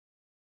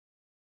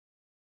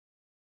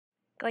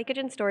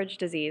Glycogen storage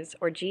disease,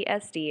 or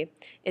GSD,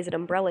 is an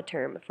umbrella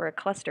term for a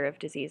cluster of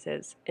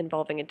diseases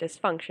involving a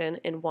dysfunction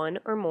in one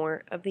or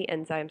more of the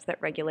enzymes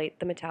that regulate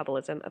the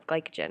metabolism of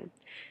glycogen.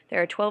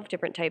 There are 12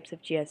 different types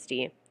of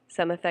GSD.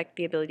 Some affect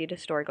the ability to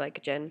store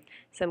glycogen,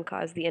 some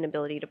cause the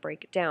inability to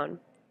break it down.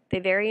 They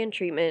vary in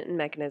treatment and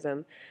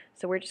mechanism,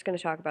 so we're just going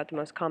to talk about the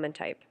most common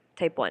type,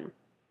 type 1.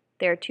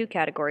 There are two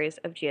categories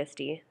of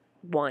GSD,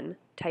 1,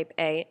 type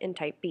A and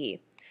type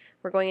B.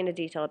 We're going into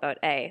detail about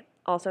A,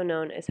 also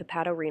known as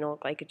hepatorenal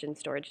glycogen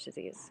storage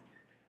disease.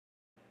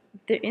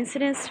 The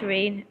incidence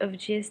rate of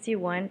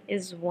GSD1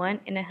 is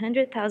 1 in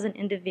 100,000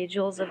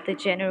 individuals of the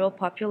general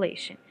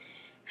population.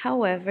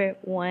 However,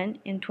 1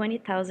 in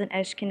 20,000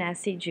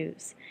 Ashkenazi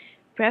Jews.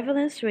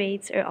 Prevalence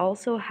rates are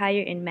also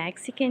higher in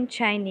Mexican,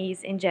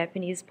 Chinese, and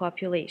Japanese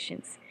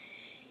populations.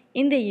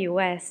 In the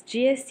US,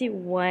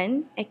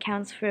 GSD1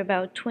 accounts for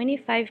about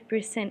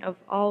 25% of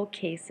all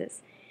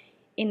cases.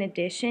 In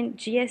addition,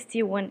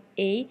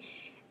 GSD1A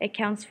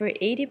accounts for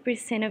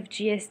 80% of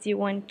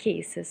GSD1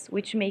 cases,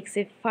 which makes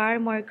it far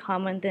more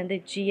common than the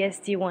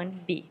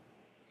GSD1B.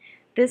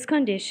 This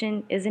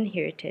condition is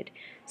inherited,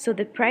 so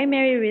the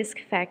primary risk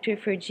factor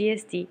for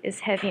GSD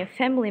is having a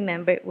family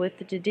member with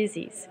the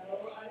disease.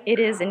 It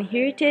is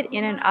inherited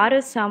in an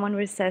autosomal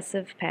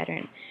recessive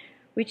pattern,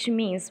 which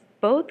means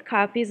both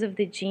copies of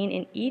the gene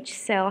in each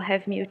cell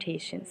have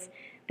mutations.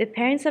 The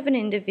parents of an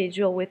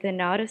individual with an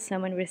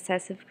autosomal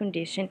recessive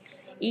condition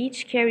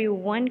each carry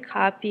one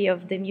copy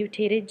of the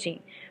mutated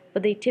gene,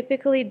 but they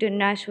typically do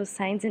not show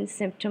signs and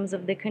symptoms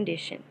of the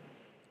condition.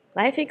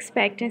 Life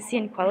expectancy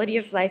and quality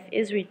of life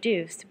is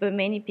reduced, but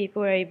many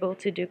people are able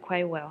to do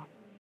quite well.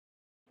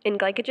 In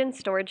glycogen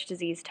storage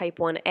disease type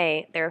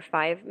 1A, there are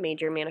 5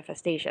 major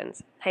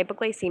manifestations: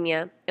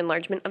 hypoglycemia,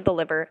 enlargement of the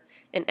liver,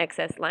 and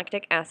excess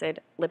lactic acid,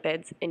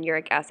 lipids, and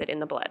uric acid in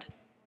the blood.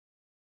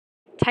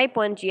 Type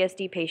 1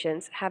 GSD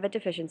patients have a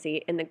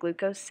deficiency in the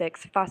glucose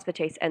 6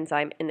 phosphatase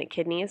enzyme in the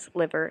kidneys,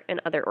 liver, and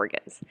other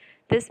organs.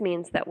 This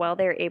means that while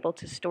they are able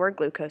to store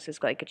glucose as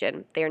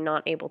glycogen, they are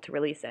not able to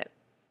release it.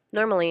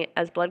 Normally,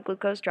 as blood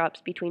glucose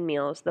drops between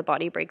meals, the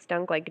body breaks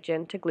down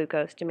glycogen to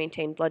glucose to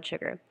maintain blood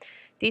sugar.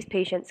 These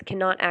patients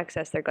cannot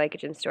access their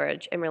glycogen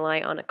storage and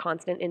rely on a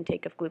constant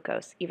intake of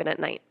glucose, even at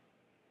night.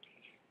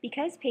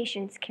 Because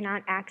patients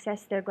cannot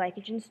access their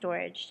glycogen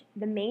storage,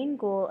 the main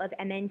goal of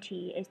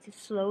MNT is to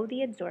slow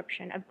the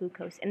absorption of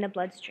glucose in the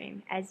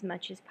bloodstream as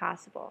much as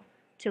possible,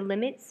 to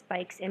limit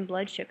spikes in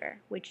blood sugar,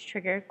 which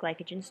trigger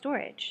glycogen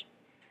storage.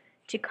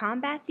 To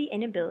combat the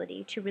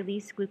inability to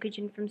release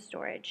glycogen from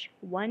storage,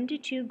 1 to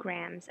 2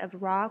 grams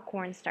of raw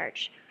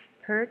cornstarch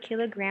per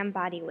kilogram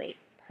body weight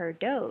per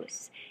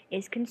dose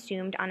is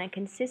consumed on a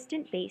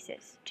consistent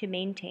basis to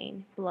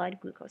maintain blood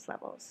glucose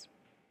levels.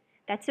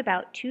 That's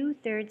about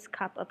 2/3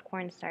 cup of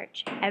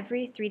cornstarch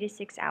every 3 to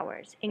 6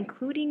 hours,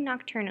 including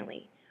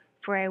nocturnally,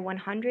 for a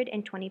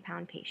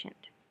 120-pound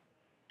patient.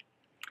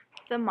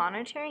 The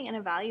monitoring and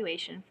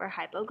evaluation for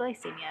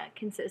hypoglycemia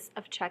consists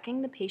of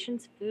checking the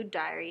patient's food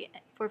diary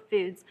for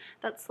foods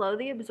that slow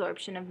the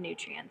absorption of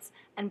nutrients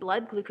and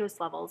blood glucose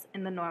levels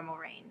in the normal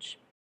range.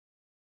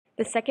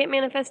 The second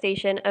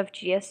manifestation of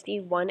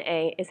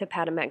GSD1A is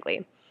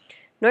hepatomegaly.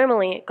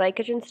 Normally,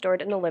 glycogen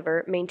stored in the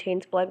liver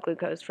maintains blood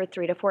glucose for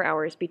 3 to 4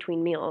 hours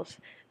between meals,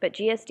 but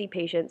GSD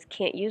patients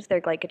can't use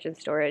their glycogen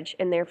storage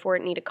and therefore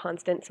need a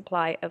constant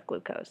supply of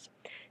glucose.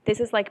 This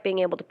is like being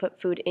able to put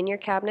food in your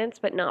cabinets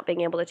but not being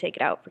able to take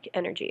it out for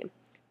energy.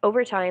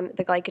 Over time,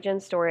 the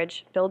glycogen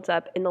storage builds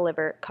up in the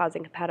liver,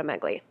 causing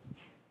hepatomegaly.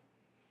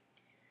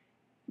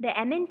 The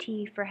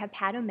MNT for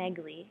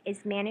hepatomegaly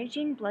is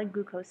managing blood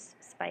glucose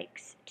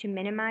spikes to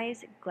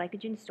minimize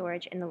glycogen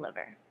storage in the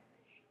liver.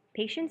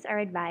 Patients are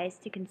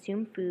advised to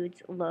consume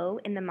foods low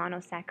in the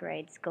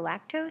monosaccharides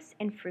galactose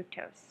and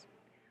fructose.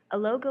 A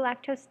low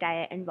galactose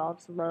diet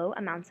involves low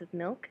amounts of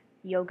milk,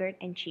 yogurt,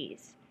 and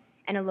cheese,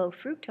 and a low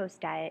fructose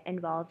diet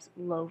involves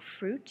low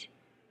fruit,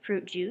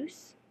 fruit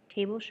juice,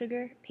 table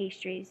sugar,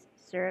 pastries,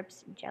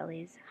 syrups,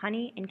 jellies,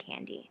 honey, and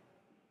candy.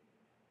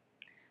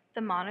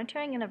 The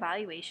monitoring and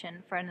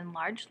evaluation for an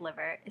enlarged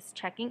liver is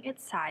checking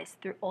its size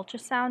through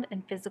ultrasound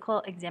and physical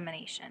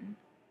examination.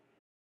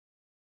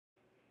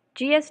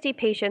 GSD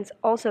patients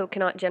also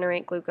cannot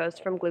generate glucose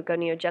from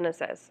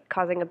gluconeogenesis,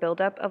 causing a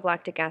buildup of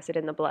lactic acid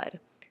in the blood.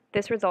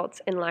 This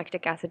results in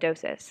lactic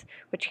acidosis,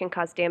 which can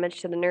cause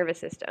damage to the nervous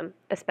system,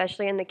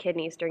 especially in the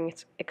kidneys during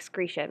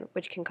excretion,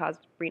 which can cause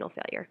renal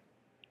failure.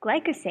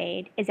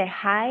 Glycosade is a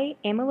high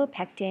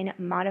amylopectin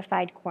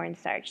modified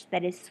cornstarch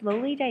that is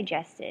slowly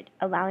digested,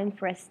 allowing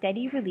for a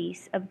steady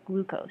release of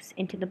glucose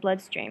into the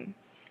bloodstream.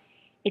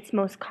 It's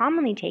most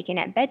commonly taken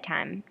at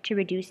bedtime to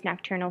reduce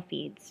nocturnal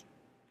feeds.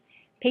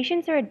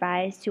 Patients are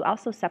advised to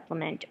also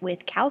supplement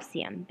with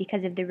calcium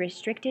because of the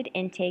restricted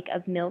intake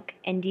of milk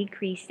and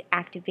decreased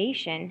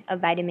activation of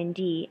vitamin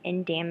D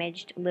in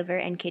damaged liver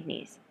and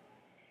kidneys.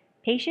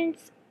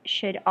 Patients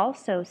should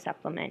also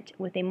supplement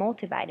with a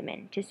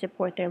multivitamin to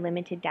support their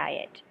limited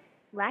diet.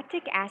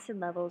 Lactic acid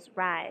levels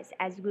rise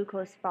as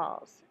glucose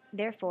falls.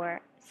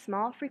 Therefore,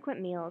 small frequent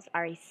meals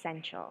are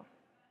essential.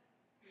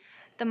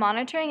 The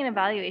monitoring and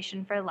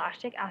evaluation for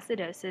lactic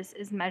acidosis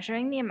is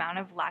measuring the amount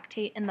of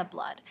lactate in the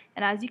blood,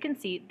 and as you can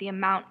see, the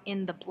amount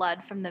in the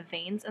blood from the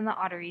veins and the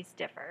arteries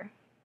differ.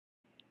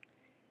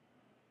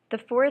 The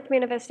fourth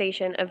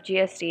manifestation of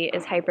GSD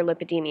is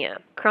hyperlipidemia.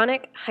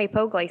 Chronic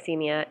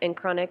hypoglycemia and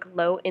chronic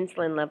low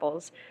insulin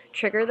levels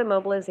trigger the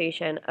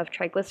mobilization of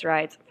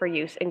triglycerides for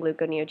use in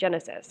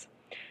gluconeogenesis.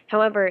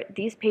 However,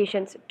 these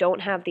patients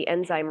don't have the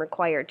enzyme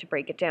required to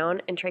break it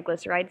down, and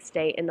triglycerides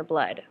stay in the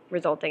blood,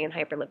 resulting in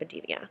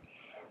hyperlipidemia.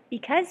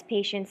 Because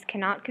patients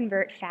cannot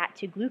convert fat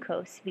to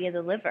glucose via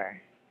the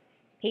liver,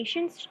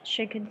 patients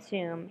should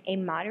consume a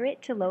moderate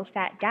to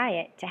low-fat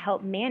diet to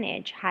help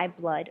manage high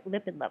blood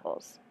lipid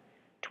levels.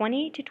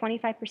 20 to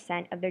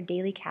 25% of their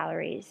daily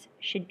calories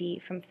should be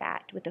from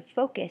fat, with a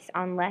focus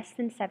on less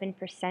than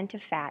 7%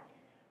 of fat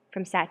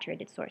from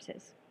saturated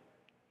sources.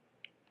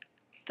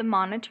 The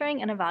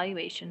monitoring and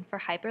evaluation for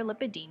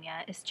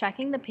hyperlipidemia is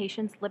checking the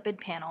patient's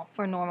lipid panel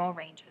for normal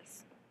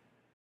ranges.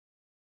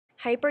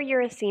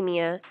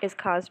 Hyperuricemia is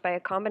caused by a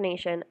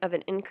combination of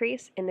an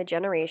increase in the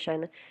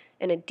generation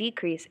and a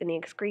decrease in the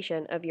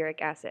excretion of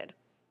uric acid.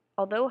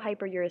 Although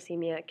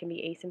hyperuricemia can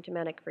be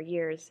asymptomatic for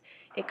years,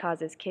 it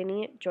causes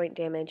kidney, joint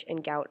damage,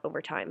 and gout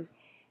over time.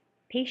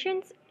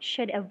 Patients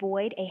should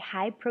avoid a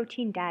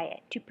high-protein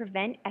diet to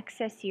prevent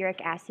excess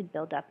uric acid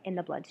buildup in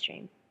the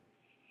bloodstream.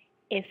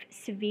 If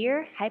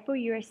severe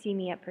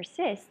hyperuricemia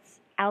persists,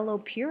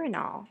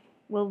 allopurinol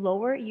will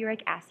lower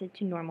uric acid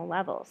to normal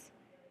levels.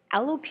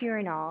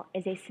 Allopurinol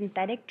is a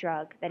synthetic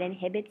drug that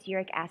inhibits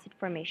uric acid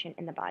formation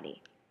in the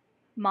body.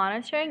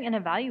 Monitoring and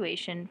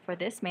evaluation for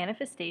this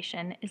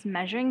manifestation is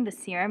measuring the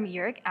serum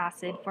uric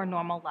acid for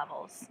normal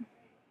levels.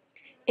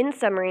 In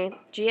summary,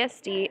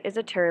 GSD is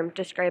a term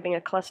describing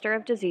a cluster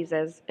of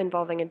diseases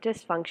involving a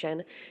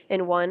dysfunction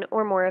in one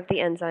or more of the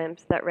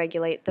enzymes that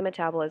regulate the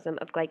metabolism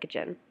of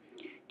glycogen.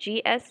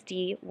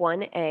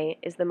 GSD1A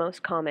is the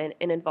most common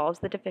and involves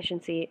the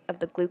deficiency of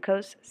the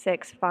glucose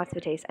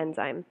 6-phosphatase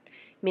enzyme,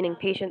 meaning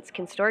patients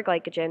can store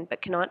glycogen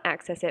but cannot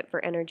access it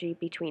for energy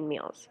between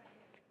meals.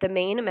 The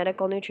main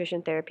medical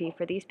nutrition therapy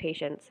for these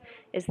patients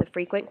is the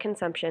frequent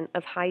consumption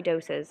of high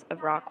doses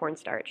of raw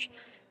cornstarch,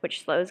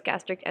 which slows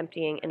gastric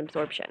emptying and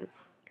absorption.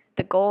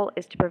 The goal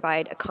is to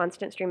provide a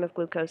constant stream of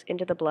glucose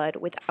into the blood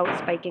without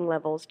spiking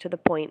levels to the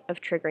point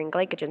of triggering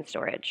glycogen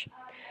storage.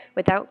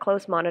 Without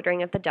close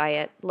monitoring of the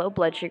diet, low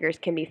blood sugars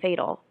can be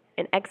fatal,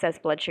 and excess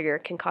blood sugar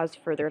can cause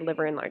further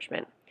liver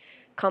enlargement.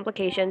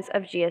 Complications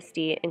of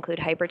GSD include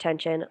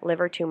hypertension,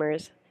 liver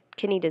tumors,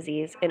 kidney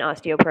disease, and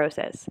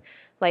osteoporosis.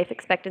 Life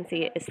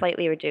expectancy is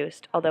slightly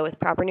reduced, although with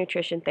proper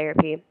nutrition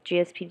therapy,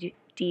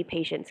 GSD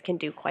patients can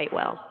do quite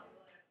well.